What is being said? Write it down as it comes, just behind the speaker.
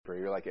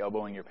you're like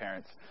elbowing your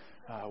parents.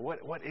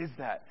 What is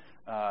that?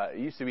 It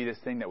used to be this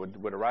thing that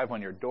would arrive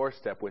on your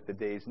doorstep with the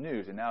day's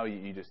news, and now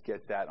you just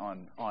get that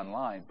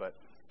online. But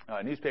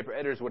newspaper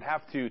editors would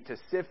have to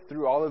sift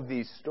through all of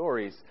these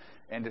stories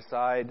and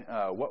decide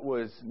what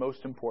was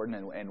most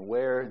important and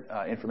where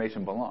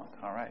information belonged.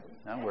 All right,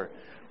 now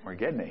we're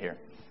getting it here.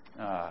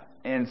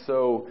 And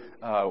so,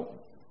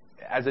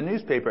 as a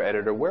newspaper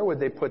editor, where would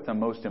they put the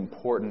most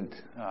important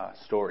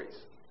stories?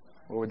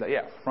 Where would they?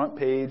 Yeah, front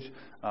page,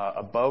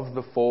 above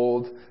the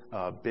fold,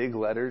 big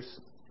letters,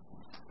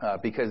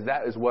 because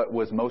that is what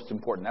was most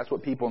important. That's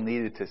what people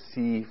needed to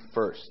see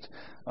first.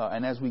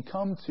 And as we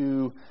come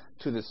to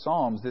the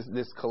Psalms,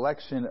 this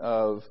collection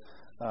of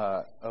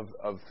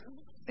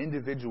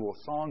individual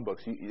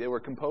songbooks, they were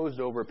composed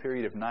over a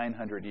period of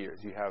 900 years.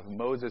 You have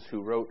Moses,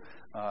 who wrote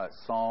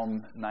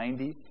Psalm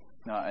 90.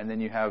 And then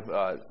you have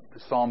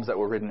Psalms that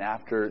were written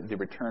after the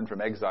return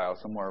from exile,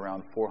 somewhere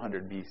around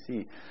 400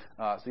 BC.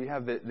 So you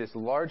have this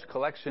large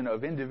collection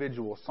of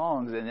individual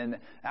songs, and then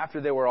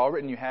after they were all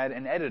written, you had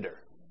an editor,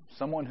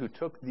 someone who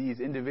took these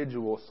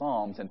individual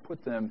psalms and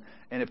put them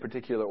in a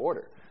particular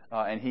order.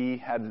 And he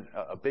had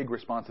a big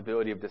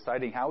responsibility of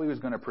deciding how he was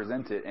going to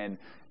present it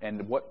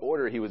and what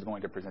order he was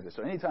going to present it.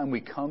 So anytime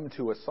we come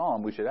to a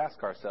psalm, we should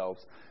ask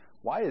ourselves,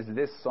 why is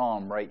this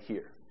psalm right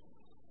here?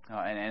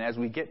 And as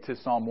we get to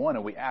Psalm 1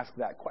 and we ask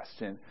that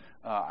question,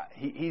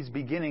 he's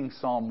beginning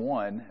Psalm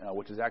 1,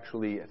 which is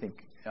actually, I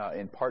think,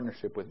 in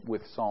partnership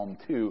with Psalm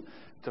 2,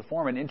 to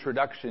form an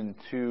introduction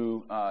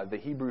to the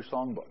Hebrew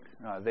songbook.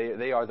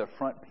 They are the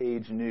front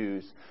page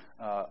news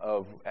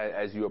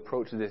as you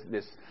approach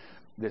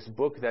this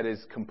book that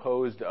is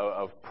composed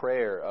of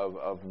prayer,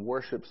 of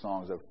worship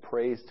songs, of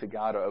praise to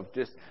God, of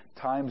just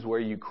times where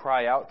you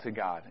cry out to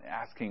God,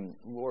 asking,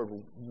 Lord,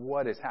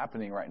 what is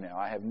happening right now?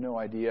 I have no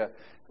idea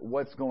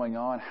what's going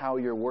on, how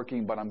you're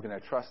working, but I'm going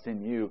to trust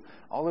in you.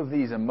 All of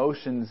these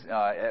emotions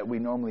we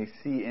normally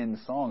see in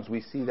songs,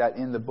 we see that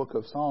in the book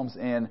of Psalms,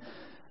 and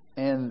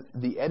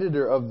the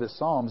editor of the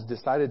Psalms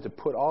decided to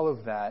put all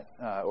of that,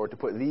 or to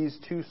put these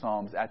two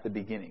Psalms at the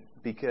beginning,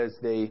 because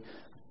they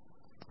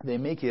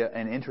make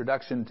an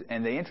introduction,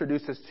 and they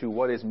introduce us to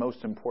what is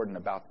most important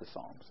about the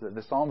Psalms.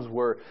 The Psalms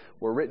were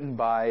written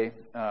by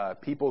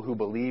people who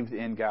believed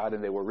in God,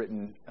 and they were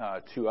written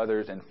to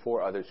others and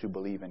for others who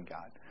believe in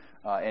God.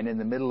 And in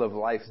the middle of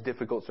life's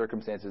difficult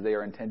circumstances, they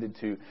are intended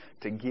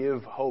to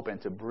give hope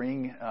and to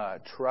bring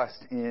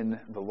trust in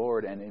the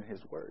Lord and in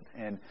His Word.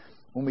 And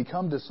when we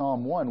come to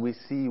Psalm 1, we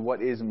see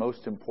what is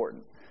most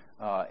important,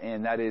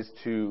 and that is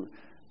to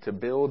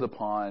build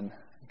upon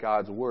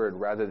God's Word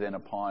rather than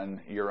upon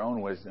your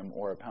own wisdom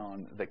or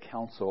upon the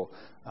counsel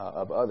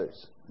of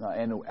others.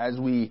 And as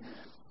we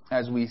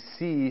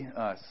see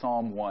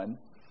Psalm 1,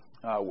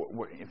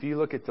 if you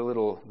look at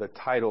the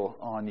title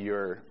on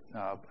your,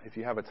 if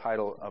you have a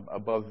title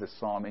above the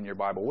Psalm in your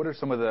Bible, what are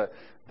some of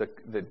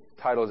the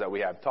titles that we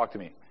have? Talk to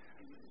me.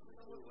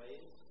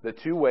 The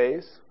two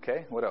ways.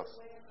 Okay, what else?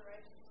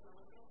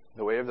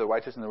 The way of the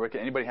righteous and the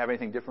wicked. Anybody have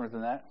anything different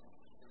than that?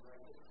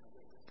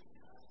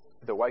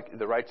 The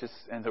righteous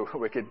and the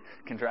wicked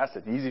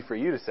contrasted. Easy for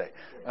you to say.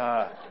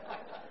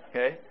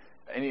 Okay.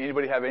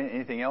 Anybody have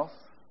anything else?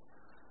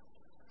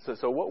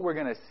 So what we're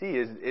going to see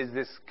is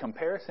this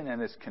comparison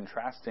and this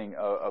contrasting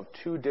of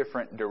two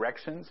different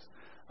directions.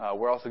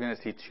 We're also going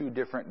to see two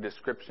different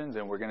descriptions,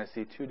 and we're going to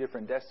see two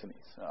different destinies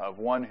of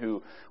one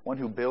who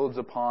builds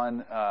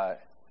upon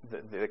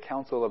the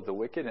counsel of the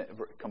wicked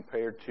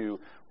compared to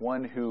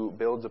one who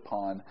builds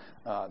upon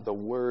the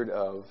word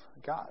of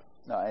God.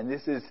 And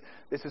this is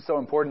so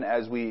important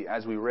as we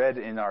read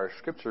in our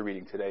scripture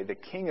reading today. The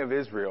king of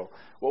Israel,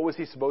 what was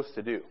he supposed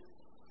to do?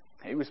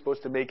 He was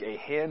supposed to make a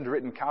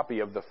handwritten copy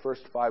of the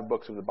first 5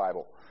 books of the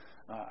Bible.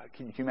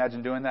 Can you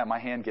imagine doing that? My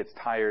hand gets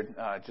tired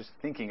just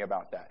thinking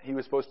about that. He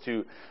was supposed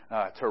to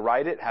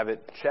write it, have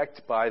it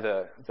checked by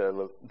the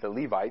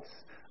Levites,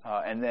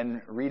 and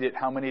then read it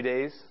how many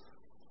days?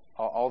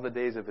 All the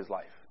days of his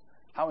life.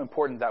 How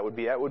important that would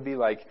be. That would be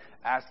like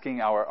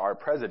asking our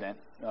president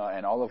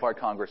and all of our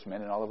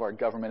congressmen and all of our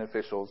government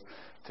officials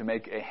to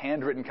make a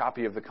handwritten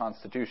copy of the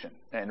Constitution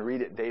and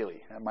read it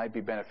daily. That might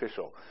be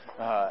beneficial.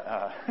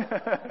 But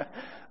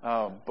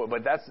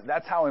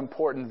that's how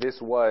important this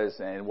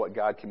was and what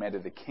God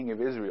commanded the king of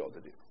Israel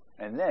to do.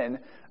 And then,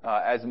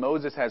 as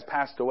Moses has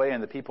passed away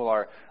and the people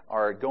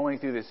are going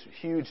through this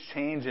huge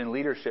change in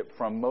leadership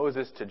from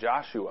Moses to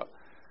Joshua,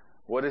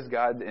 what does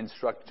God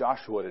instruct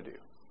Joshua to do?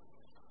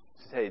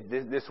 Say,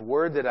 this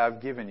word that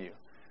I've given you,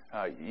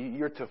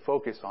 you're to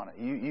focus on it.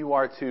 You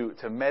are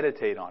to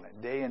meditate on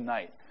it day and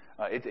night.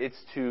 It's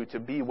to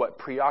be what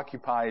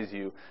preoccupies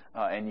you,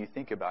 and you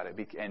think about it,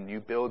 and you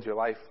build your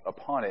life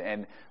upon it.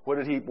 And what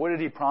did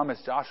he promise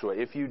Joshua?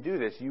 If you do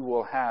this, you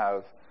will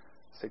have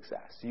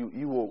success.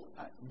 You will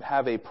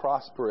have a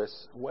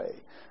prosperous way.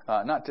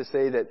 Not to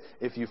say that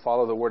if you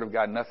follow the Word of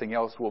God, nothing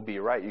else will be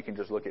right. You can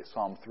just look at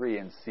Psalm 3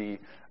 and see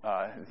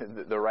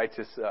the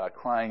righteous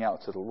crying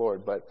out to the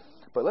Lord. But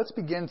let's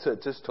begin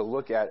to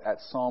look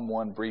at Psalm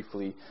 1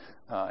 briefly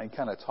and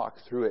kind of talk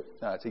through it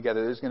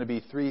together. There's going to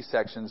be 3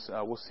 sections.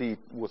 We'll see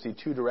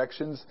 2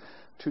 directions,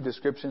 2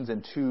 descriptions,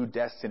 and 2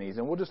 destinies.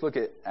 And we'll just look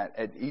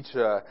at each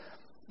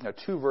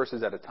 2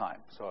 verses at a time.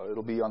 So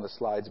it'll be on the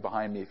slides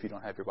behind me if you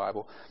don't have your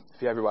Bible.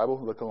 If you have your Bible,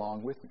 look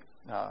along with me.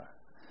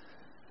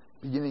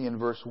 Beginning in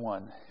verse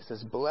 1, it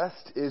says,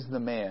 "Blessed is the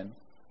man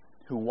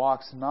who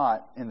walks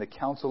not in the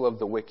counsel of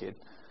the wicked,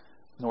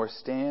 nor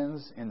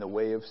stands in the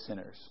way of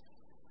sinners,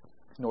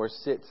 nor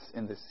sits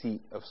in the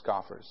seat of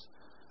scoffers.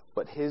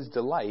 But his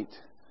delight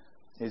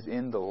is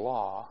in the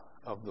law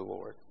of the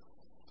Lord,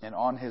 and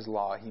on his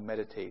law he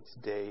meditates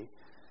day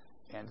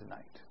and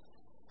night."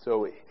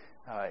 So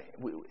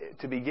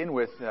to begin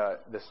with,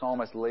 the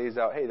psalmist lays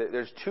out, hey,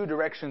 there's 2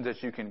 directions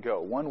that you can go.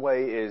 One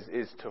way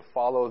is to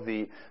follow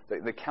the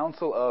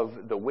counsel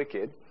of the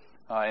wicked.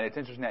 And it's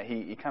interesting that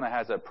he kind of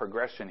has a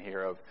progression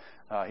here of,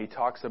 he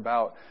talks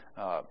about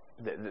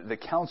the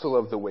counsel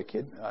of the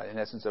wicked, in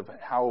essence of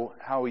how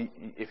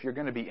if you're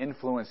going to be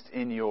influenced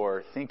in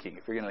your thinking,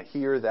 if you're going to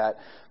hear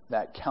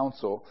that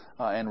counsel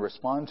and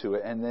respond to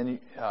it, and then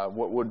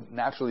what would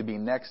naturally be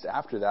next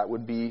after that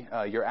would be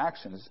your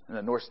actions.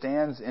 Nor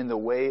stands in the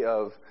way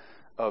of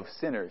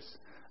sinners.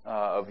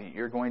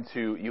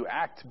 You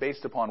act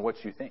based upon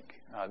what you think.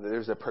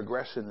 There's a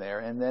progression there,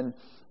 and then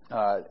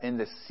in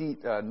the seat,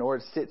 nor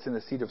sits in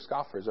the seat of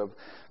scoffers.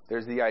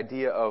 There's the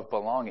idea of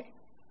belonging.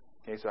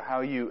 Okay, so how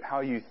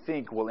you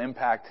think will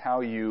impact how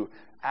you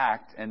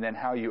act, and then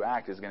how you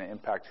act is going to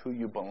impact who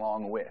you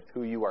belong with,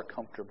 who you are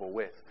comfortable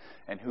with,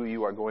 and who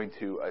you are going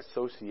to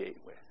associate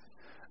with.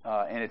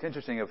 And it's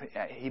interesting,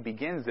 he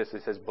begins this,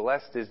 it says,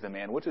 "Blessed is the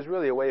man," which is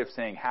really a way of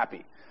saying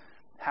happy.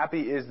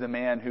 Happy is the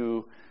man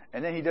who,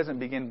 and then he doesn't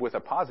begin with a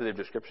positive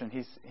description.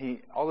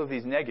 All of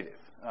these negative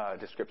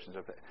descriptions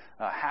of it.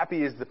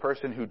 Happy is the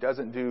person who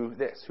doesn't do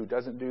this, who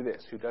doesn't do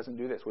this, who doesn't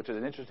do this, which is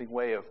an interesting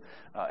way of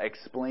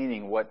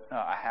explaining what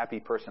a happy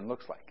person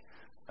looks like.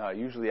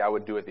 Usually I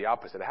would do it the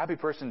opposite. A happy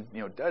person,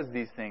 does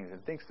these things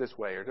and thinks this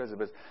way or does it,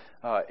 but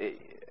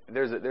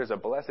there's a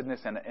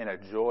blessedness and a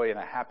joy and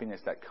a happiness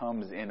that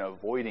comes in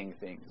avoiding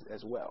things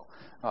as well.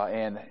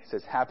 And it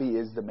says, "Happy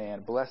is the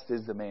man, blessed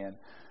is the man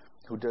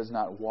who does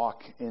not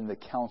walk in the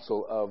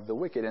counsel of the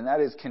wicked." And that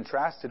is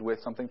contrasted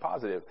with something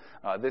positive.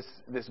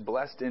 This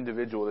blessed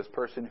individual, this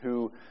person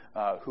who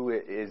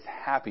is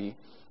happy,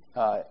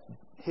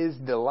 his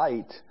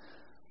delight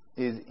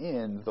is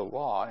in the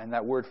law. And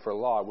that word for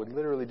law would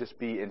literally just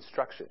be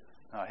instruction.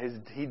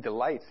 He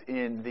delights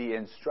in the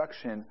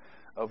instruction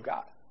of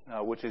God,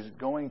 which is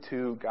going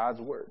to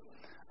God's word.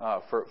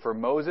 For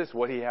Moses,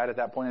 what he had at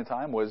that point in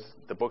time was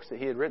the books that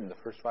he had written, the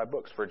first 5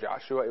 books. For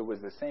Joshua, it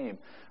was the same.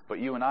 But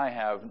you and I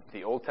have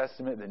the Old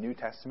Testament, the New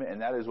Testament,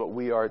 and that is what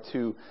we are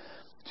to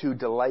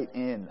delight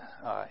in.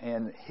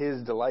 And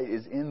his delight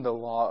is in the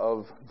law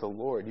of the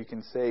Lord. You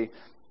can say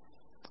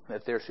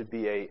that there should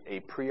be a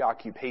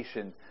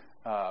preoccupation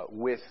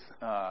with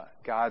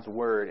God's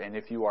word, and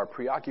if you are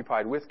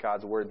preoccupied with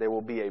God's word, there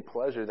will be a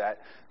pleasure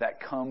that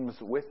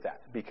comes with that,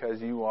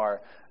 because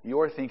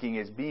your thinking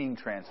is being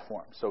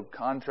transformed. So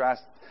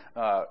contrast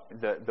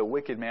the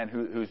wicked man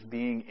who's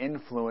being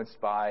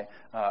influenced by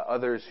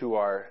others who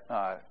are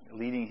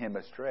leading him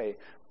astray.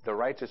 The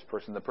righteous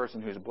person, the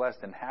person who's blessed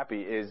and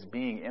happy, is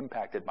being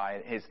impacted by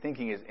it. His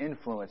thinking is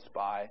influenced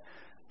by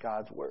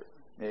God's word.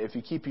 If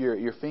you keep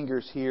your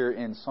fingers here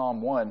in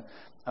Psalm 1,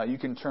 you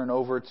can turn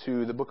over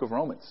to the book of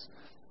Romans,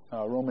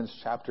 Romans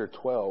chapter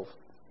 12,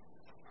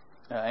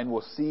 and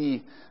we'll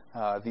see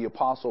the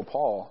Apostle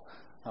Paul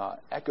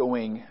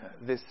echoing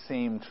this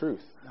same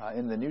truth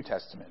in the New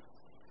Testament.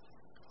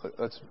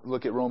 Let's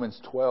look at Romans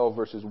 12,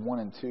 verses 1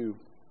 and 2.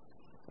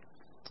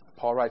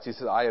 Paul writes, he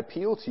says, "I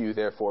appeal to you,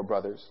 therefore,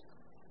 brothers,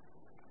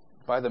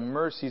 by the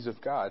mercies of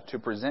God, to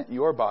present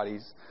your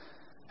bodies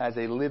as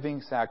a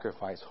living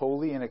sacrifice,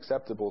 holy and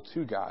acceptable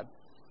to God,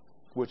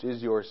 which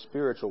is your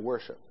spiritual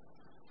worship."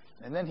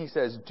 And then he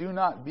says, "Do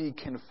not be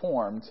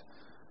conformed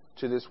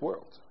to this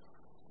world,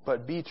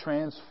 but be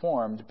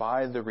transformed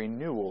by the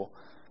renewal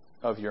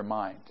of your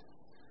mind,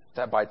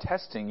 that by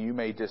testing you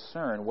may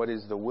discern what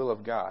is the will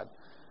of God,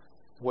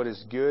 what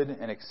is good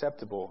and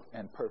acceptable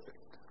and perfect."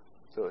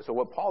 So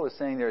what Paul is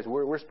saying there is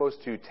we're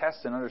supposed to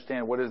test and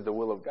understand what is the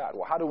will of God.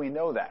 Well, how do we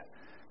know that?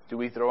 Do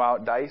we throw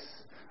out dice?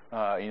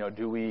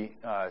 Do we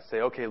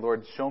say, "Okay,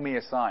 Lord, show me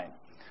a sign.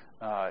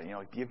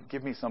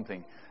 Give me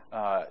something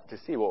to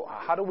see"? Well,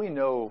 how do we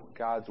know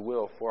God's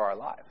will for our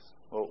lives?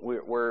 Well,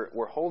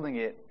 we're holding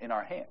it in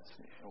our hands.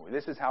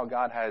 This is how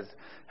God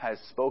has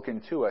spoken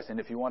to us. And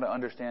if you want to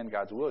understand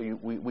God's will,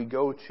 we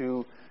go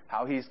to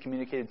how He's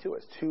communicated to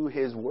us, to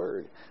His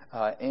Word.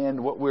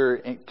 And what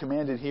we're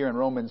commanded here in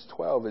Romans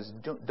 12 is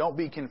don't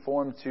be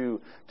conformed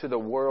to the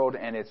world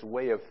and its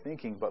way of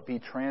thinking, but be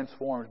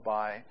transformed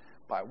by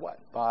what?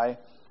 By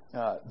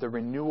the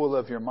renewal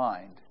of your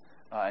mind,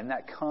 And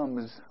that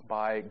comes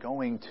by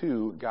going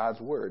to God's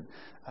Word.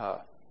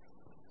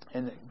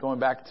 And going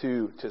back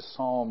to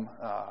Psalm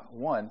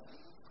 1,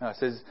 it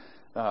says,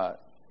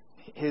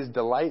 his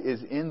delight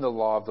is in the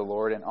law of the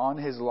Lord, and on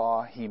his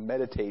law he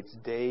meditates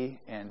day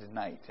and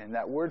night. And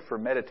that word for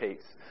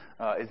meditates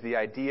is the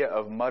idea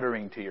of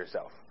muttering to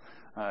yourself.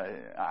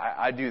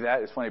 I do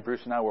that. It's funny,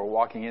 Bruce and I were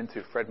walking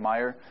into Fred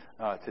Meyer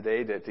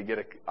today to get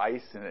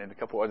ice and a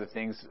couple other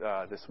things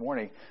this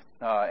morning.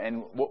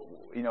 And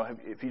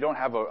if you don't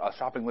have a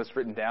shopping list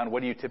written down,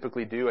 what do you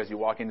typically do as you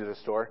walk into the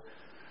store?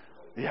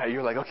 Yeah,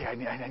 you're like, okay, I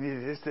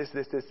need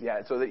this. Yeah,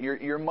 so that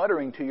you're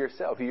muttering to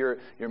yourself. You're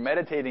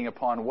meditating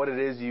upon what it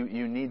is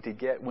you need to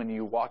get when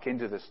you walk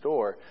into the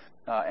store.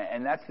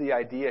 And that's the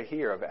idea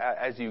here of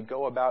as you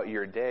go about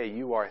your day,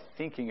 you are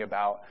thinking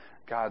about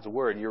God's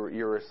Word.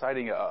 You're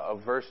reciting a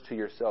verse to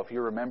yourself.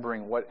 You're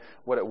remembering what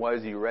it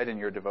was you read in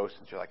your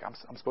devotions. You're like,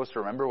 I'm supposed to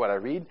remember what I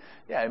read?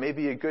 Yeah, it may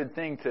be a good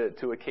thing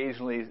to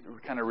occasionally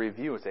kind of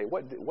review and say,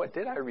 what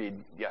did I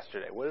read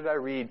yesterday? What did I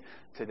read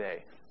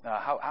today?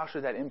 How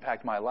should that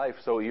impact my life?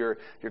 So you're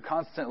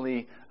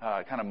constantly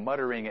kind of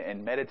muttering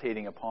and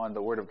meditating upon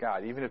the Word of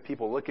God. Even if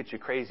people look at you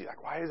crazy,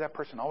 like, why is that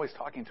person always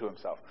talking to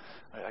himself?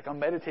 Like, I'm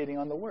meditating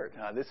on the Word.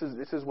 This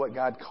is what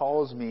God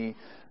calls me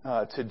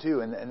to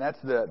do, and that's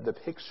the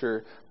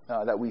picture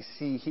that we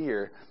see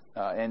here.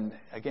 And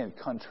again,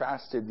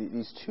 contrasted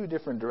these two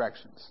different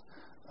directions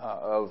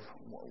of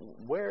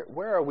where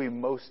are we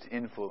most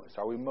influenced?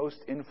 Are we most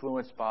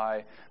influenced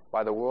by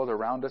the world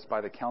around us,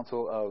 by the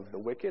counsel of the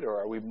wicked, or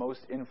are we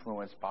most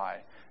influenced by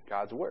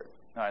God's Word?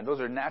 And those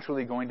are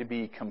naturally going to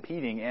be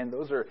competing, and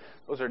those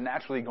are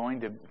naturally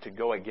going to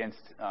go against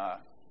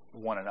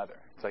one another.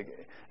 It's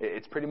like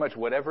it's pretty much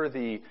whatever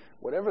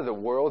the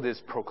world is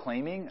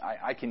proclaiming.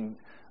 I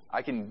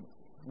can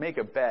make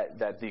a bet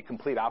that the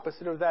complete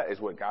opposite of that is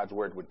what God's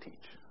Word would teach.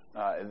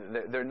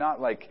 They're not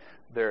like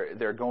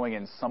they're going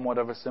in somewhat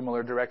of a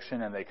similar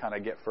direction, and they kind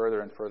of get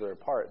further and further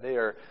apart.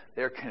 They're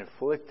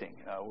conflicting.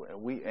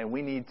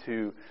 We need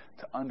to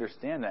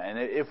understand that. And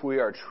if we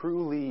are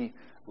truly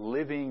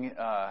living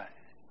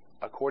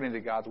according to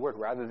God's Word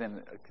rather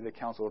than the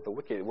counsel of the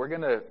wicked, we're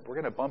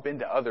gonna bump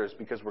into others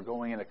because we're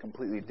going in a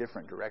completely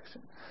different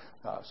direction.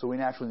 So we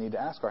naturally need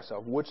to ask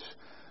ourselves,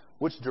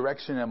 which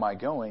direction am I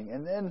going?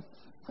 And then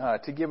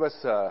to give us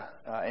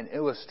an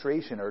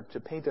illustration or to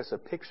paint us a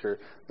picture,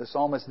 the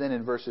psalmist then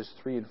in verses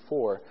 3 and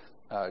 4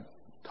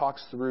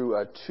 talks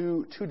through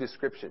two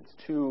descriptions,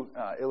 two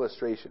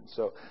illustrations.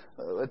 So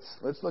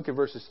let's look at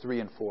verses 3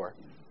 and 4.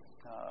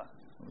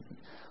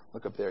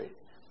 Look up there.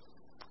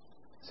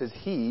 It says,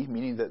 he,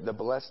 meaning the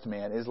blessed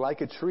man, is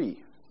like a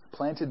tree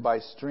planted by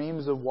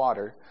streams of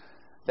water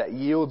that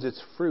yields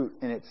its fruit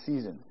in its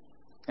season,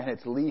 and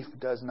its leaf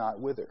does not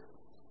wither.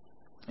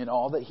 In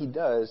all that he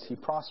does, he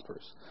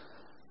prospers.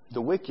 The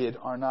wicked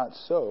are not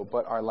so,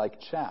 but are like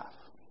chaff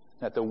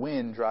that the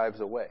wind drives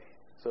away.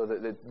 So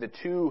the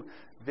two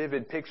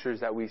vivid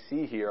pictures that we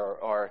see here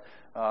are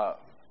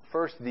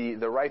first, the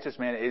righteous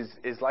man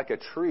is like a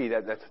tree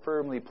that's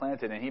firmly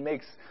planted, and he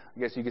makes, I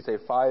guess you could say,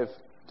 five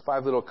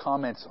little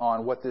comments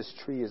on what this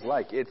tree is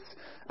like. It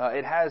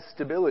has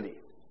stability.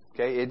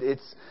 Okay, it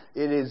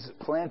is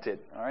planted.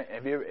 All right.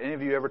 Have any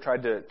of you ever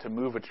tried to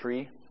move a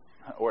tree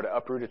or to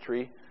uproot a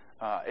tree?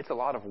 It's a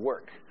lot of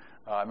work.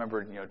 I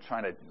remember,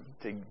 trying to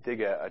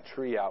dig a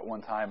tree out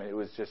one time, and it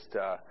was just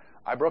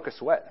I broke a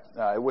sweat.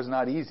 It was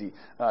not easy.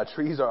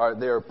 Trees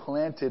they're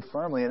planted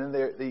firmly, and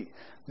then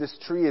this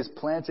tree is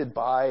planted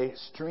by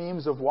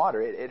streams of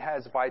water. It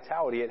has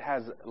vitality. It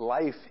has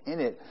life in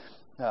it.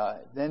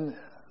 Then,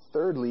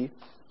 thirdly,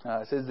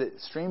 it says that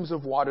streams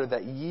of water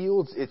that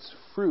yields its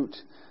fruit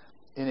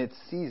in its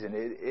season.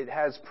 It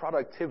has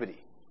productivity.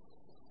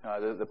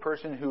 The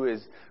person who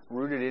is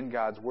rooted in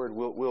God's Word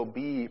will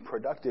be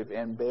productive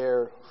and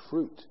bear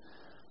fruit.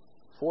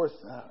 Fourth,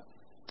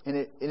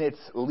 in its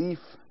leaf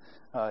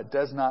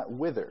does not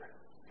wither.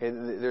 Okay,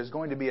 there's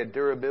going to be a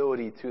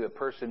durability to the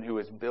person who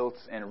is built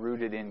and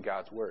rooted in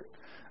God's Word.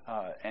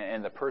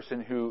 And the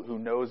person who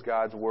knows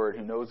God's Word,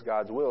 who knows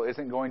God's will,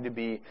 isn't going to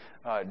be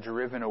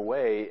driven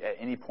away at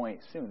any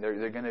point soon.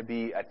 They're going to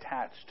be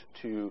attached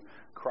to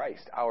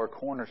Christ, our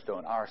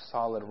cornerstone, our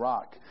solid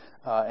rock.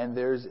 And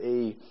there's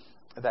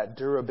that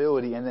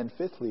durability. And then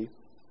fifthly,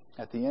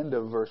 at the end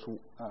of verse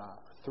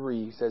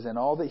 3, he says, in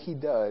all that he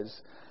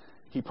does,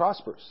 he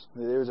prospers.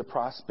 There's a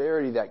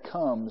prosperity that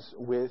comes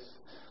with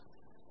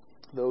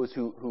those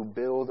who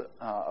build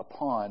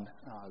upon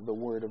the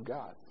Word of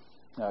God.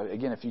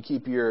 Again, if you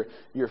keep your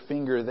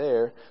finger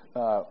there,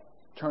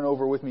 turn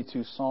over with me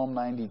to Psalm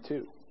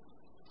 92.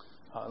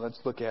 Let's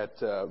look at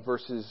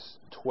verses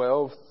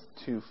 12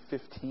 to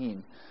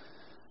 15.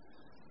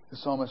 The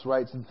psalmist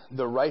writes,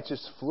 the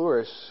righteous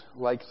flourish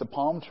like the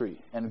palm tree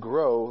and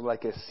grow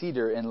like a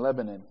cedar in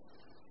Lebanon.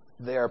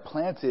 They are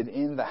planted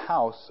in the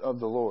house of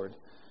the Lord.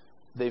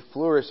 They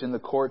flourish in the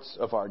courts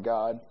of our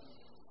God.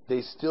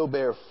 They still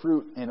bear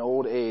fruit in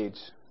old age.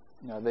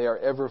 They are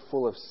ever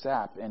full of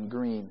sap and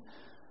green,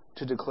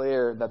 to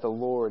declare that the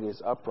Lord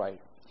is upright.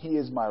 He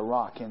is my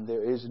rock, and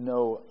there is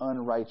no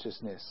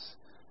unrighteousness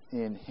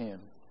in Him.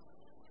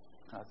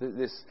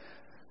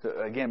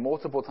 Again,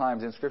 multiple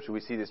times in Scripture we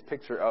see this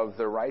picture of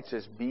the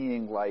righteous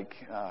being like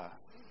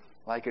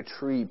a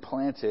tree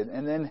planted.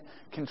 And then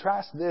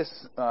contrast this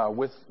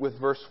with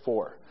verse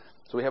 4.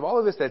 So we have all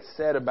of this that's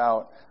said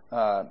about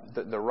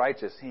the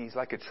righteous. He's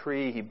like a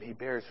tree. He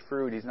bears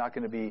fruit. He's not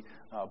going to be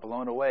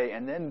blown away.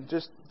 And then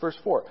just verse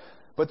 4.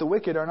 But the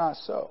wicked are not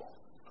so,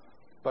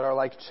 but are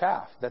like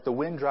chaff that the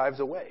wind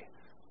drives away.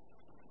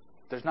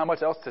 There's not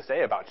much else to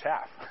say about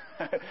chaff.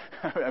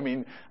 I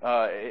mean,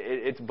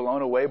 it's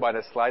blown away by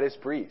the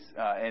slightest breeze,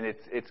 and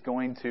it's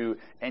going to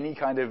any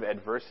kind of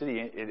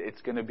adversity.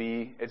 It's going to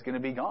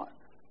be gone,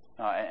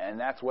 and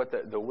that's what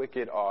the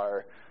wicked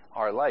are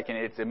like. And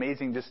it's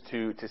amazing just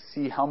to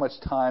see how much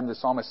time the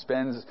psalmist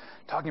spends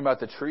talking about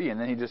the tree, and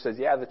then he just says,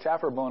 "Yeah, the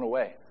chaff are blown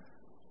away."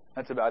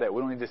 That's about it.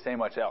 We don't need to say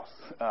much else.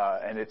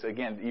 And it's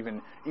again,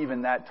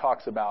 even that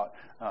talks about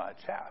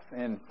chaff.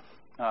 And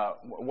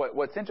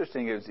what's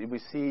interesting is we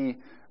see,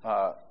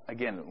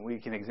 again, we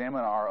can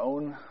examine our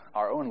own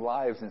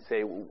lives and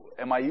say,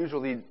 am I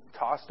usually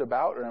tossed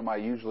about or am I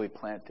usually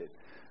planted?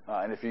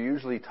 And if you're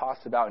usually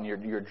tossed about and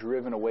you're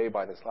driven away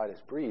by the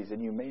slightest breeze,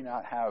 then you may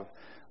not have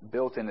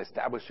built and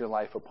established your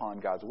life upon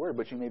God's word,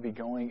 but you may be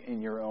going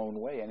in your own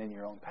way and in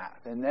your own path.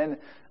 And then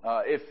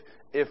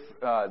if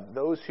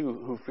those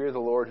who fear the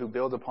Lord, who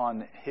build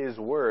upon His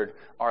word,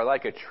 are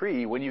like a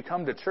tree, when you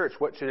come to church,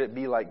 what should it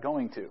be like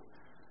going to?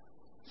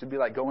 It should be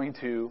like going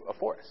to a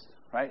forest,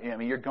 right? I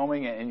mean, you're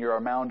going and you're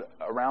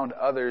around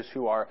others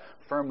who are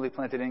firmly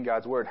planted in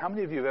God's word. How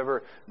many of you have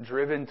ever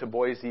driven to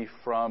Boise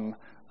from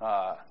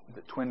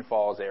the Twin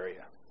Falls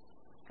area,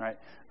 right?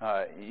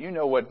 You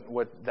know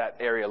what that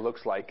area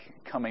looks like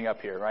coming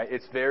up here, right?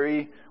 It's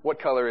what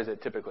color is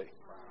it typically?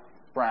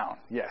 Brown.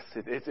 Yes,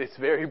 it's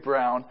very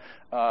brown.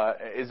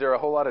 Is there a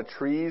whole lot of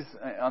trees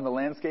on the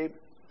landscape?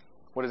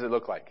 What does it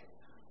look like?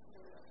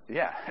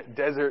 Yeah,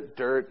 desert,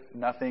 dirt,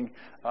 nothing.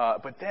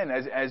 But then,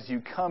 as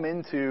you come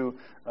into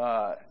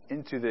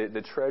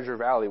the Treasure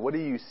Valley, what do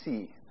you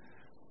see?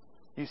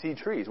 You see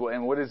trees. Well,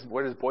 and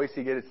where does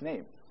Boise get its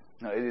name?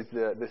 It is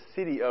the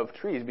city of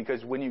trees,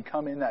 because when you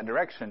come in that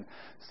direction,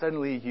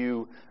 suddenly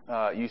you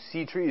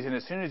see trees, and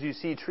as soon as you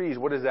see trees,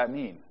 what does that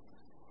mean?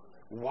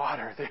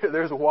 Water.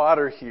 There's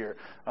water here,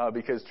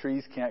 because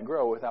trees can't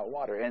grow without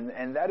water,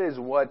 and that is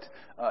what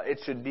it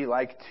should be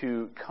like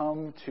to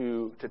come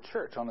to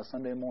church on a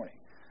Sunday morning.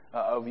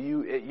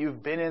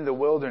 You've been in the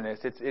wilderness.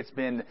 It's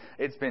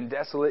been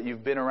desolate.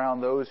 You've been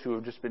around those who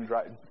have just been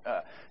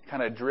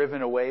kind of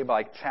driven away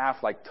by chaff,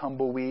 like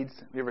tumbleweeds.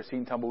 Have you ever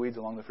seen tumbleweeds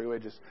along the freeway,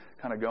 just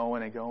kind of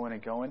going and going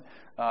and going?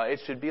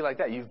 It should be like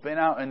that. You've been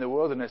out in the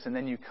wilderness, and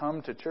then you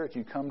come to church.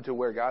 You come to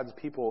where God's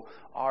people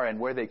are and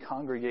where they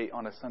congregate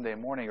on a Sunday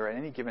morning or at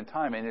any given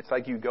time, and it's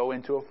like you go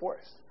into a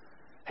forest.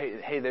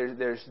 Hey,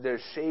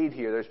 there's shade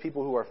here. There's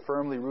people who are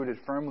firmly rooted,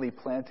 firmly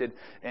planted,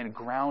 and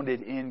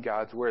grounded in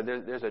God's word.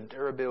 There's a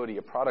durability,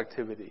 a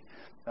productivity,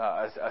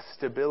 a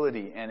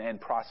stability, and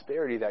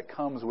prosperity that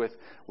comes with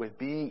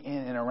being in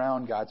and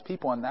around God's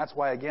people. And that's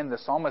why, again, the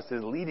psalmist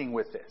is leading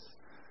with this.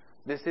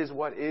 This is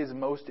what is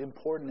most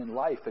important in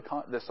life.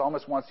 The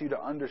psalmist wants you to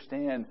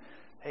understand,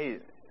 hey,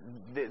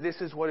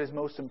 this is what is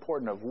most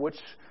important. Of which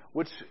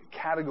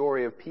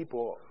category of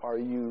people are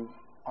you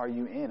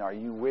in? Are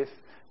you with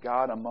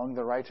God among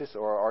the righteous,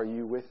 or are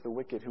you with the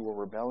wicked who are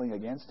rebelling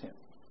against Him?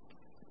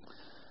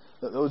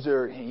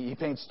 He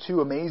paints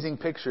two amazing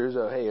pictures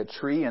of, a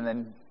tree and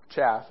then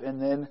chaff.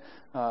 And then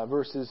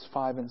verses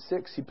 5 and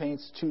 6, he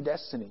paints two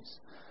destinies.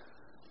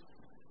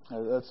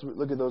 Let's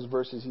look at those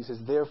verses. He says,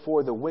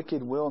 therefore the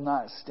wicked will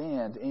not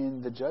stand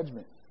in the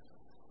judgment,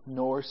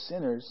 nor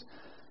sinners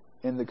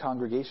in the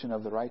congregation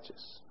of the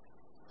righteous.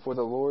 For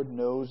the Lord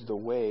knows the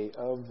way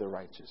of the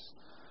righteous,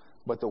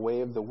 but the way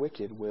of the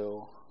wicked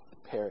will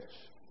perish.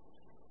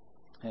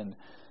 And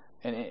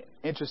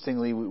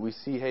interestingly, we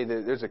see,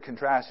 there's a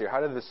contrast here.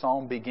 How did the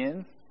psalm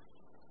begin?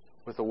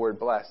 With the word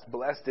blessed.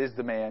 Blessed is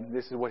the man.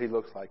 This is what he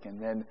looks like.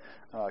 And then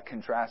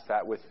contrast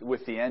that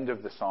with the end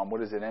of the psalm.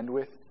 What does it end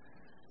with?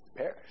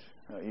 Perish.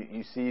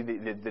 You see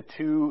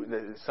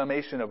the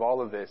summation of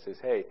all of this is,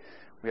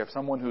 we have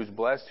someone who's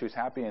blessed, who's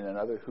happy, and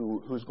another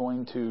who's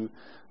going to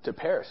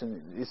perish.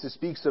 And this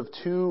speaks of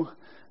two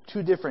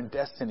different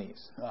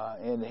destinies.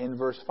 And in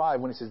verse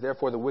 5, when he says,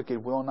 therefore the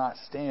wicked will not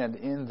stand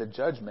in the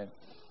judgment,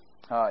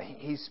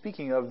 he's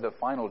speaking of the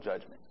final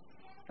judgment.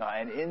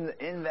 And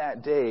in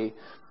that day,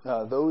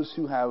 those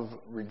who have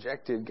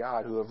rejected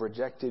God, who have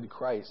rejected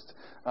Christ,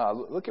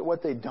 look at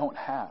what they don't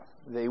have.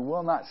 They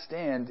will not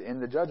stand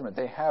in the judgment.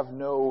 They have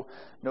no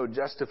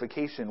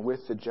justification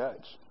with the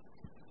judge.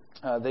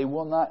 They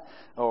will not,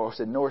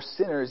 nor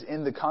sinners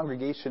in the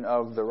congregation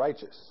of the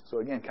righteous. So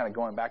again, kind of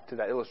going back to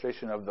that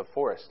illustration of the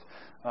forest,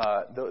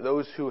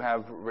 those who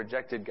have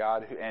rejected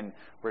God and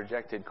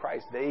rejected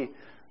Christ, they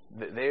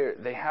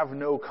have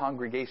no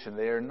congregation.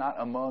 They are not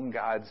among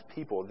God's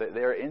people.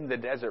 They are in the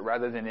desert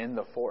rather than in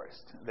the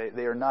forest.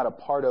 They are not a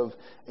part of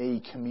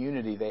a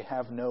community. They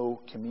have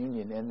no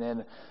communion. And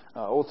then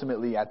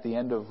ultimately at the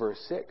end of verse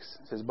 6,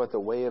 it says, but the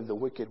way of the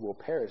wicked will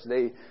perish.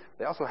 They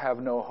also have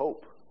no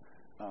hope.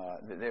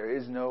 There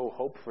is no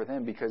hope for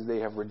them because they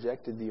have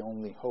rejected the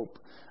only hope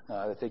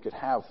that they could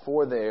have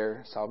for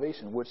their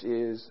salvation, which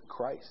is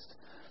Christ.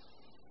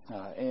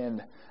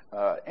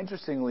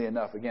 Interestingly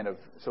enough, again,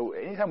 so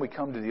anytime we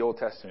come to the Old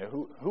Testament,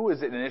 who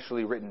is it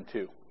initially written to?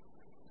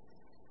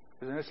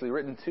 It was initially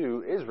written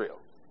to Israel,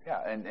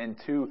 and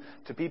to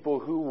people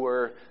who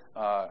were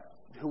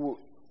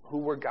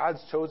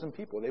God's chosen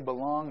people. They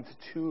belonged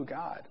to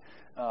God,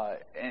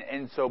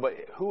 but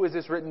who is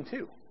this written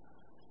to?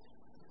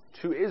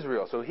 To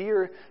Israel. So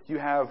here you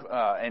have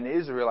an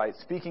Israelite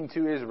speaking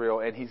to Israel,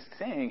 and he's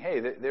saying,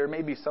 hey, there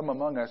may be some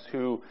among us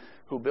who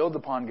build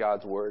upon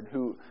God's word,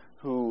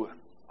 who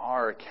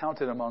are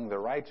counted among the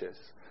righteous,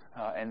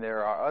 and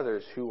there are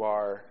others who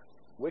are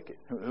wicked,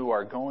 who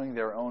are going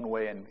their own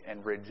way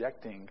and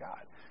rejecting God.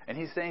 And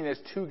he's saying this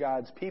to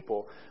God's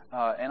people,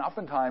 and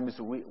oftentimes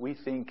we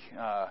think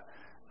that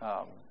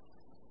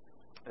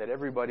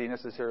everybody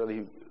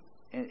necessarily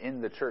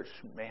in the church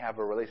may have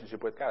a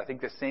relationship with God. I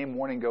think the same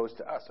warning goes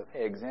to us of,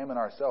 hey, examine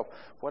ourselves.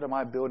 What am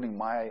I building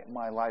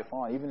my life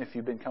on? Even if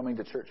you've been coming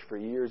to church for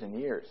years and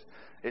years,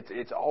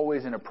 it's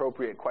always an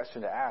appropriate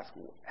question to ask.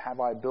 Have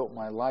I built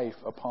my life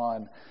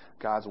upon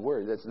God's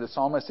word? The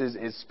psalmist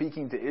is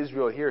speaking to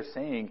Israel here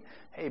saying,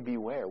 hey,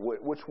 beware.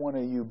 Which one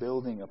are you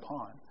building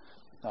upon?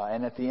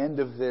 And at the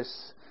end of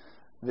this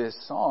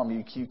psalm,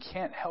 you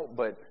can't help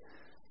but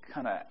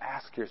kind of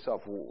ask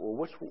yourself,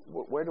 well,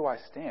 where do I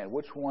stand?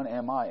 Which one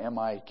am I? Am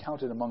I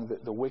counted among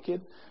the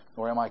wicked,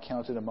 or am I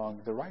counted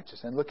among the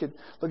righteous? And look at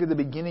the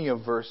beginning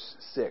of verse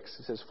 6.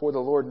 It says, for the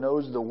Lord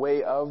knows the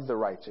way of the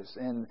righteous.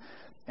 And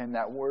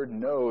that word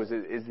knows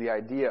is the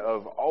idea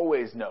of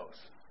always knows.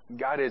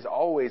 God is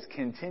always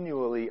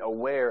continually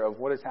aware of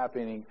what is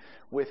happening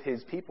with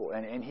his people,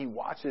 and he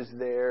watches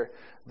their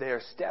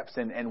steps.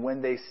 And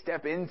when they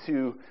step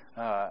into,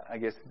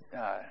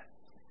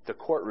 the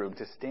courtroom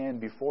to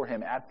stand before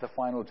him at the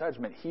final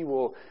judgment, he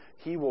will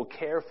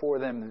care for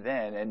them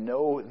then and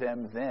know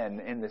them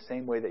then in the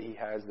same way that he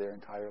has their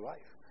entire life.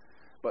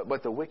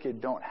 But the wicked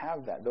don't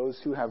have that. Those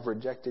who have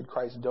rejected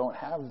Christ don't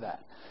have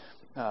that.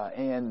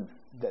 And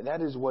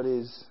that is what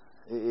is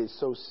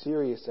so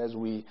serious as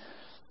we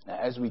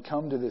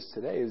come to this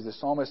today, is the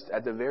psalmist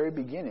at the very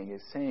beginning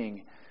is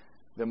saying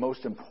the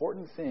most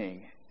important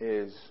thing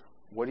is,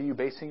 what are you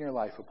basing your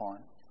life upon?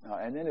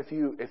 And then if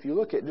you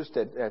look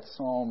at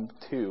Psalm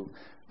 2,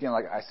 again,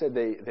 like I said,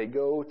 they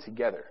go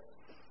together.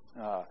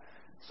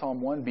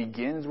 Psalm 1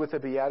 begins with a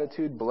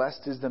beatitude,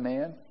 blessed is the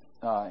man,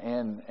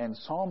 and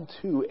Psalm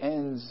 2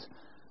 ends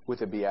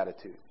with a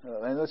beatitude.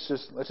 And let's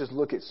just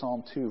look at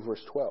Psalm 2,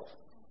 verse 12.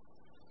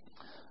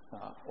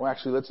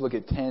 Let's look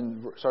at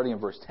 10, starting in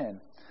verse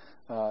 10.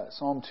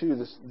 Psalm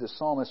 2, the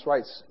psalmist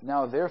writes,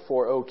 now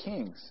therefore, O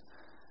kings,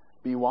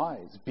 be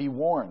wise, be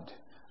warned,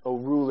 O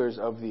rulers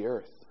of the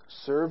earth.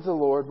 Serve the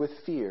Lord with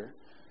fear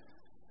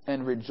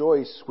and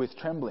rejoice with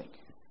trembling.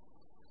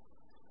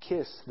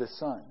 Kiss the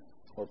Son,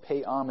 or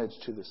pay homage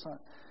to the Son,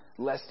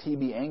 lest he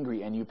be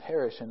angry and you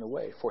perish in the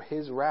way, for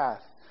his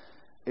wrath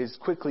is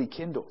quickly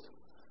kindled.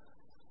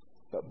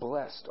 But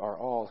blessed are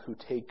all who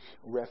take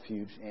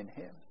refuge in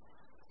him.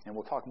 And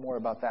we'll talk more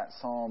about that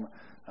psalm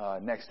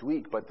next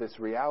week, but this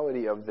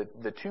reality of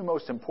the two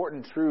most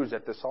important truths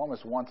that the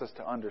psalmist wants us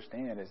to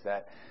understand is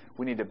that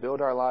we need to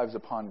build our lives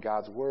upon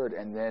God's word,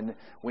 and then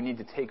we need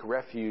to take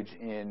refuge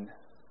in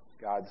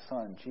God's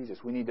Son, Jesus.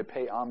 We need to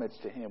pay homage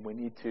to him. We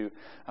need to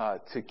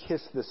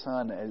kiss the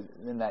Son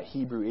in that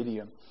Hebrew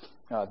idiom.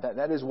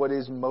 That is what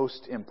is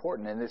most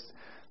important. And this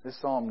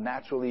psalm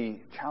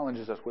naturally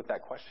challenges us with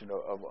that question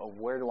of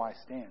where do I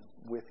stand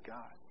with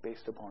God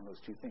based upon those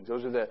two things.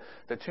 Those are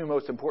the two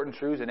most important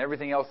truths, and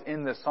everything else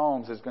in the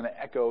Psalms is going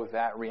to echo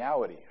that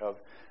reality of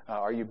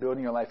are you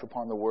building your life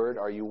upon the Word?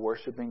 Are you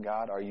worshiping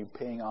God? Are you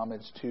paying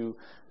homage to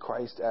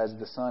Christ as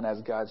the Son,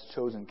 as God's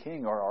chosen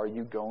King, or are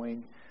you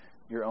going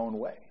your own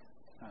way?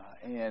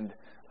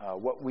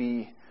 What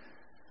we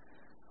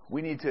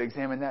need to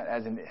examine that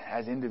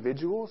as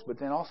individuals, but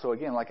then also,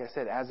 again, like I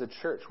said, as a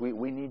church,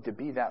 we need to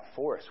be that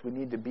force. We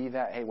need to be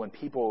that, hey, when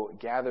people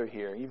gather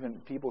here,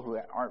 even people who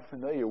aren't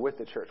familiar with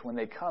the church, when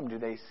they come, do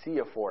they see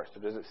a forest,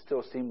 or does it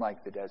still seem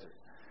like the desert?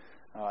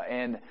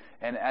 And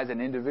as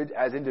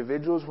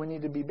individuals, we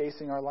need to be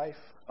basing our life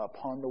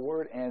upon the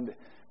Word, and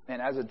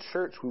as a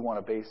church, we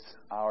want to base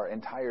our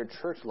entire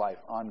church life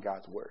on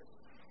God's Word.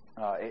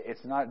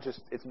 It's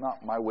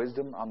not my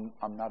wisdom.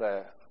 I'm not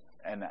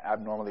an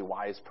abnormally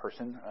wise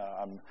person.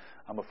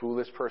 I'm a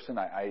foolish person.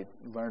 I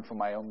learn from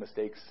my own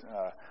mistakes,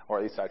 or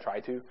at least I try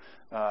to.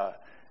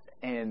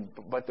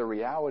 But the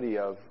reality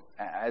of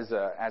as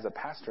a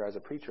pastor, as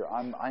a preacher,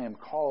 I am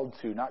called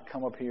to not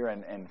come up here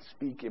and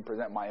speak and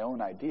present my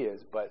own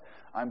ideas, but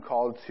I'm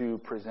called to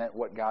present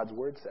what God's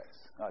Word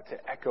says,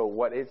 to echo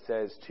what it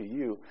says to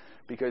you,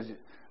 because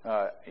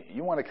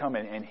you want to come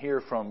and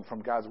hear from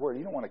God's Word.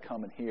 You don't want to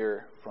come and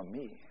hear from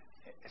me.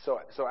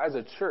 So as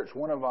a church,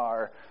 one of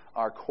our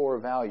core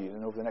values,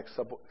 and over the next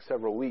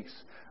several weeks,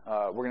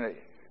 we're going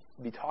to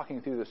be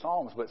talking through the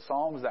Psalms, but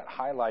Psalms that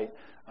highlight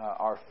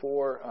our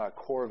four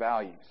core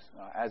values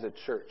as a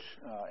church.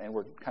 And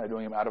we're kind of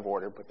doing them out of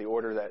order, but the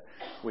order that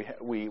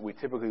we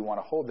typically want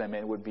to hold them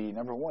in would be,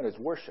 number one is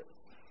worship.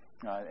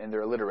 And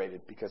they're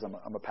alliterated because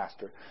I'm a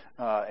pastor,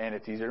 and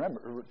it's easier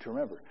to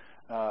remember.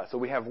 So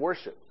we have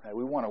worship.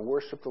 We want to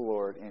worship the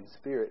Lord in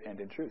spirit and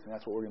in truth, and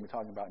that's what we're going to be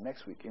talking about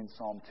next week in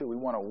Psalm 2. We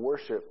want to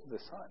worship the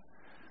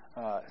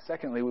Son.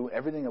 Secondly,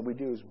 everything that we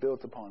do is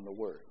built upon the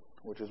Word,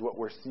 which is what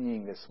we're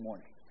seeing this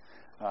morning.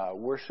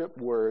 Worship,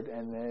 Word,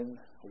 and then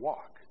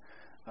walk.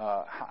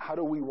 How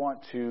do we want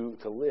to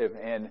live?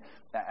 And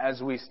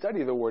as we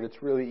study the Word,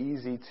 it's really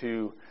easy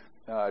to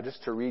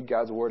just to read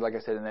God's Word, like I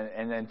said,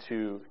 and then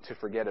to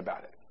forget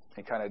about it.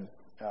 And kind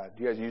of,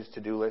 do you guys use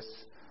to-do lists?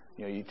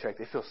 You know, you check.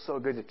 It feels so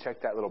good to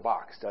check that little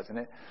box, doesn't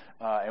it?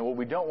 And what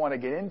we don't want to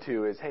get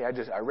into is, hey,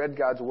 I read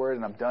God's Word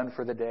and I'm done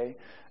for the day.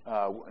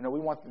 No, we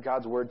want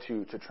God's Word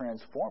to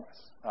transform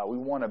us. We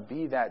want to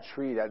be that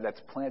tree that's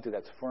planted,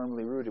 that's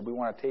firmly rooted. We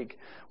want to take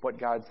what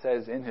God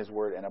says in His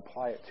Word and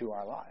apply it to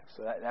our lives.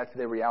 So that's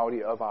the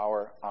reality of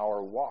our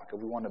walk.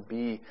 We want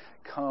to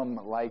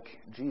become like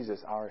Jesus,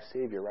 our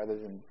Savior, rather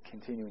than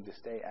continuing to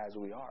stay as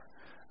we are.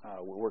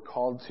 We're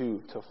called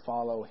to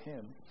follow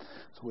Him.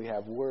 So we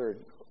have Word,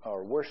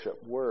 or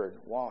worship, Word,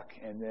 walk,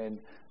 and then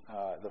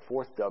the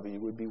fourth W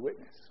would be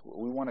witness.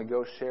 We want to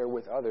go share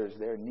with others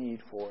their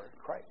need for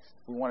Christ.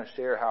 We want to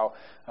share how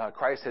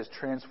Christ has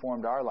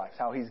transformed our lives,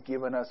 how He's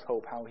given us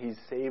hope, how He's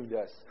saved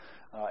us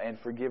and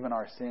forgiven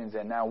our sins,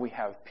 and now we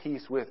have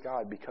peace with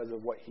God because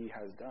of what He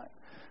has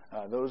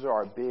done. Those are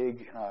our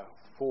big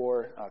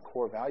four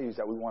core values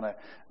that we want to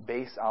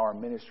base our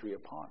ministry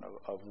upon,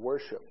 of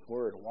worship,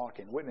 Word, walk,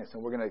 and witness.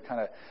 And we're going to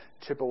kind of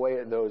chip away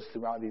at those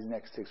throughout these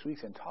next 6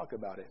 weeks and talk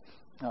about it.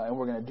 And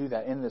we're going to do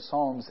that in the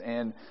Psalms.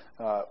 And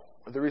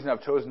the reason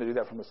I've chosen to do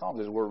that from the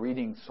Psalms is we're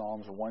reading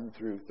Psalms 1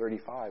 through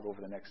 35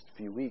 over the next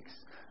few weeks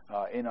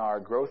in our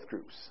growth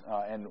groups.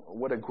 And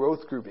what a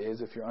growth group is,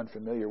 if you're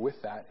unfamiliar with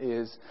that,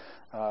 is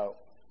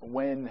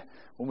when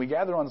we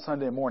gather on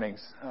Sunday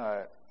mornings,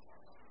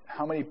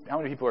 how many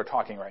people are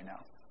talking right now?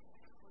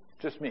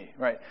 Just me,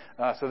 right?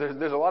 So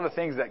there's a lot of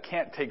things that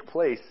can't take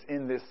place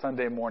in this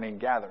Sunday morning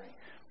gathering.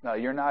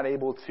 You're not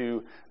able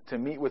to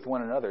meet with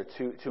one another,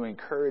 to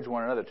encourage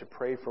one another, to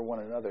pray for one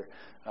another.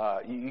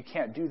 You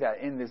can't do that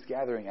in this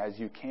gathering as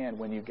you can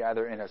when you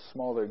gather in a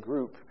smaller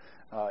group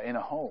in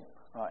a home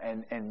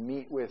and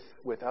meet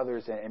with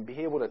others and be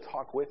able to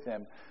talk with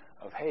them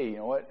of, hey, you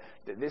know what,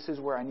 this is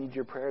where I need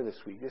your prayer this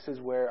week. This is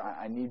where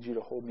I need you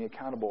to hold me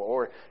accountable.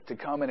 Or to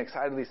come and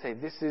excitedly say,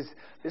 this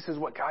is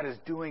what God is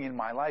doing in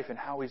my life and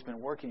how He's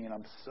been working. And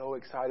I'm so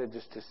excited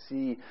just to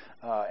see.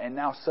 And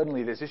now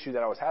suddenly this issue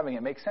that I was having,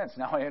 it makes sense.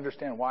 Now I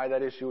understand why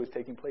that issue is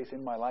taking place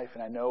in my life.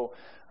 And I know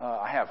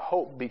I have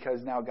hope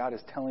because now God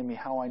is telling me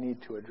how I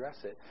need to address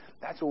it.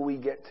 That's what we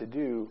get to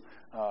do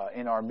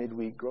in our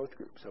midweek growth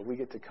group. So we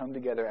get to come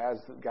together as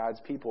God's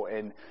people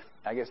and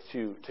I guess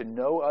to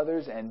know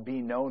others and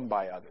be known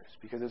by others,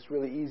 because it's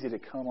really easy to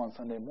come on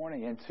Sunday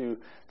morning and to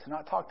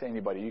not talk to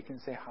anybody. You can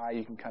say hi,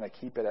 you can kind of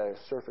keep it at a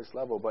surface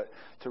level, but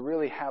to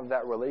really have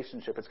that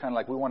relationship, it's kind of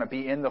like we want to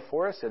be in the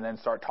forest and then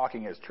start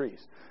talking as trees.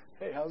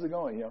 Hey, how's it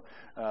going? You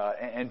know,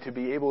 and to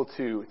be able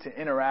to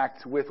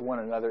interact with one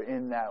another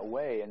in that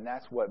way, and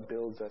that's what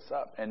builds us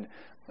up. And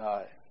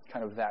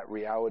kind of that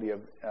reality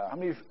of how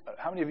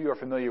many of you are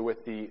familiar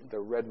with the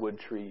redwood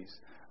trees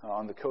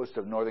on the coast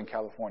of Northern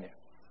California?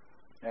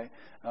 Okay,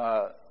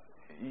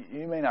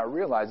 you may not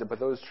realize it, but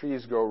those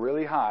trees grow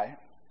really high,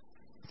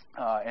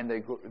 and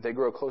they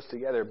grow close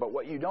together. But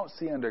what you don't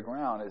see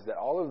underground is that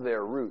all of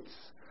their roots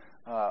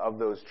of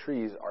those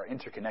trees are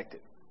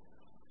interconnected.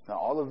 Now,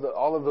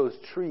 all of those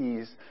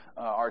trees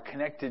are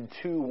connected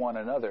to one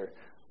another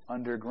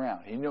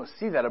underground. You don't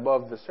see that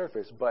above the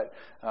surface, but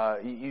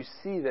you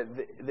see that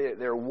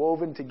they're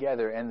woven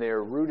together and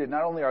they're rooted.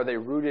 Not only are they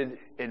rooted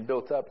and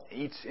built up,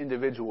 each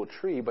individual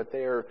tree, but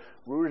they are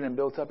rooted and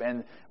built up,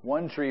 and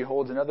one tree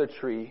holds another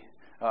tree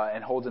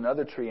and holds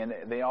another tree, and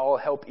they all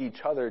help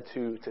each other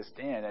to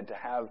stand and to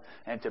have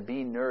and to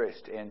be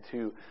nourished and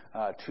to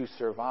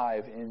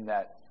survive in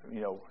that, you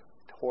know,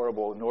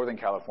 horrible Northern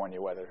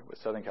California weather. With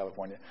Southern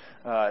California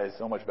is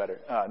so much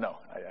better. No,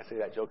 I say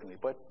that jokingly,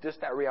 but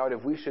just that reality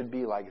of we should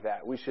be like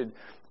that. We should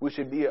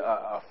be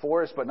a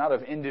forest, but not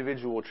of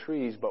individual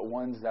trees, but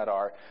ones that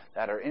are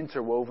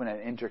interwoven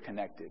and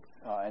interconnected.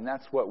 And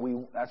that's what we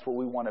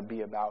want to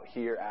be about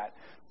here at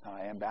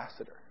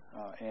Ambassador.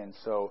 And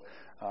so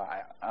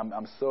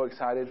I'm so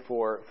excited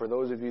for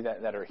those of you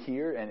that are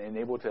here and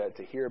able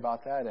to hear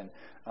about that. And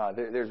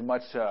there's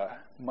much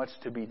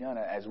to be done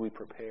as we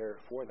prepare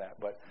for that.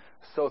 But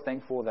so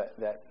thankful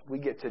that we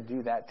get to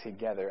do that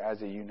together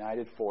as a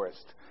united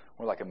forest.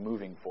 We're like a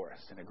moving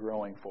forest and a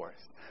growing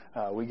forest.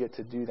 We get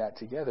to do that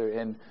together.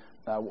 And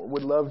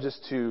would love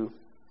just to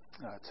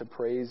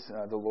praise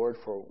the Lord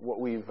for what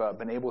we've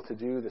been able to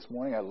do this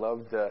morning. I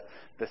love the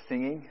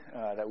singing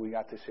that we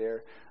got to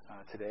share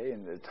today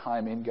and the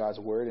time in God's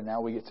Word. And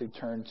now we get to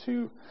turn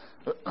to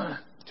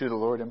the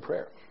Lord in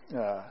prayer.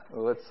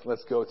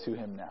 Let's go to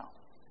Him now.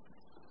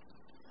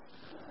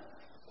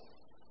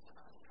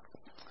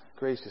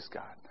 Gracious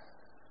God,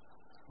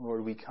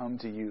 Lord, we come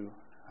to you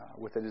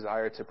with a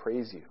desire to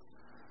praise you,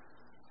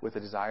 with a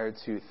desire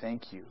to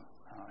thank you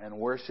and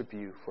worship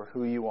you for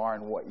who you are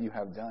and what you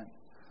have done.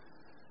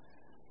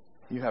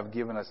 You have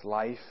given us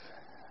life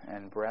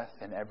and breath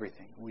and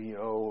everything. We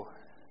owe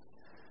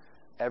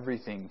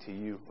everything to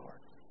you, Lord.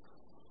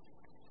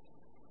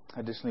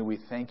 Additionally, we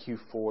thank you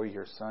for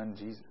your Son,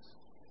 Jesus,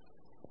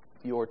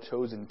 your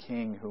chosen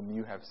King whom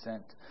you have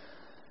sent.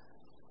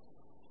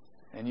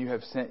 And you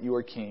have sent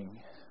your King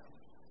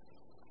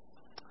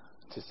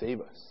to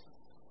save us,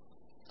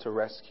 to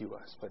rescue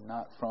us, but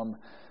not from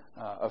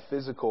a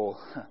physical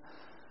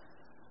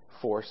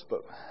force, but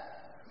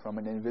from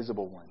an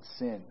invisible one,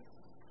 sin.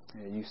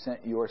 You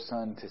sent your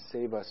Son to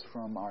save us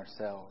from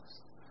ourselves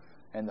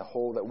and the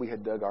hole that we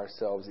had dug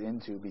ourselves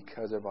into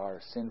because of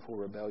our sinful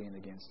rebellion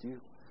against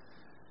you.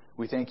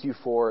 We thank you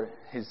for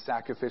his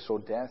sacrificial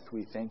death.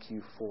 We thank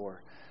you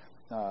for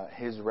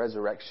his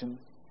resurrection.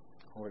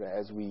 Lord,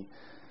 as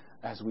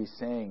we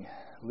sang,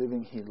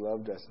 living he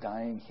loved us,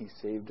 dying he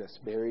saved us,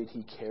 buried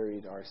he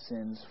carried our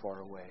sins far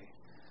away,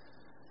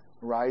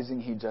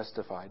 rising he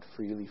justified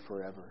freely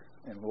forever.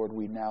 And Lord,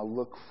 we now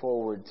look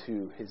forward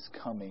to his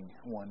coming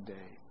one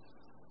day.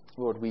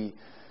 Lord, we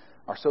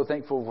are so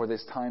thankful for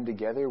this time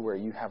together where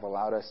you have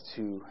allowed us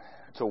to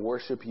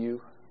worship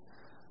you,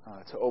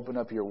 to open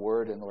up your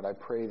word. And Lord, I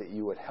pray that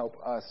you would help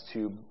us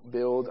to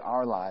build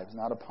our lives,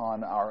 not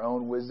upon our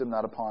own wisdom,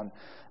 not upon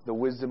the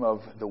wisdom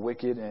of the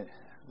wicked and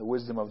the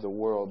wisdom of the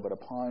world, but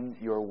upon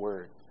your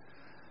word.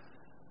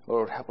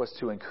 Lord, help us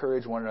to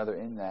encourage one another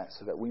in that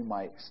so that we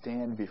might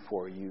stand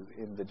before you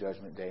in the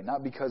judgment day,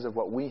 not because of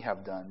what we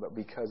have done, but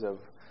because of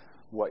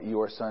what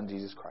your Son,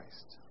 Jesus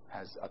Christ,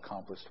 has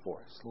accomplished for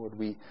us. Lord,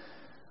 we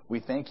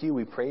thank you,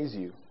 we praise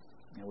you,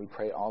 and we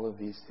pray all of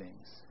these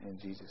things in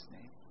Jesus'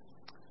 name.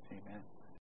 Amen.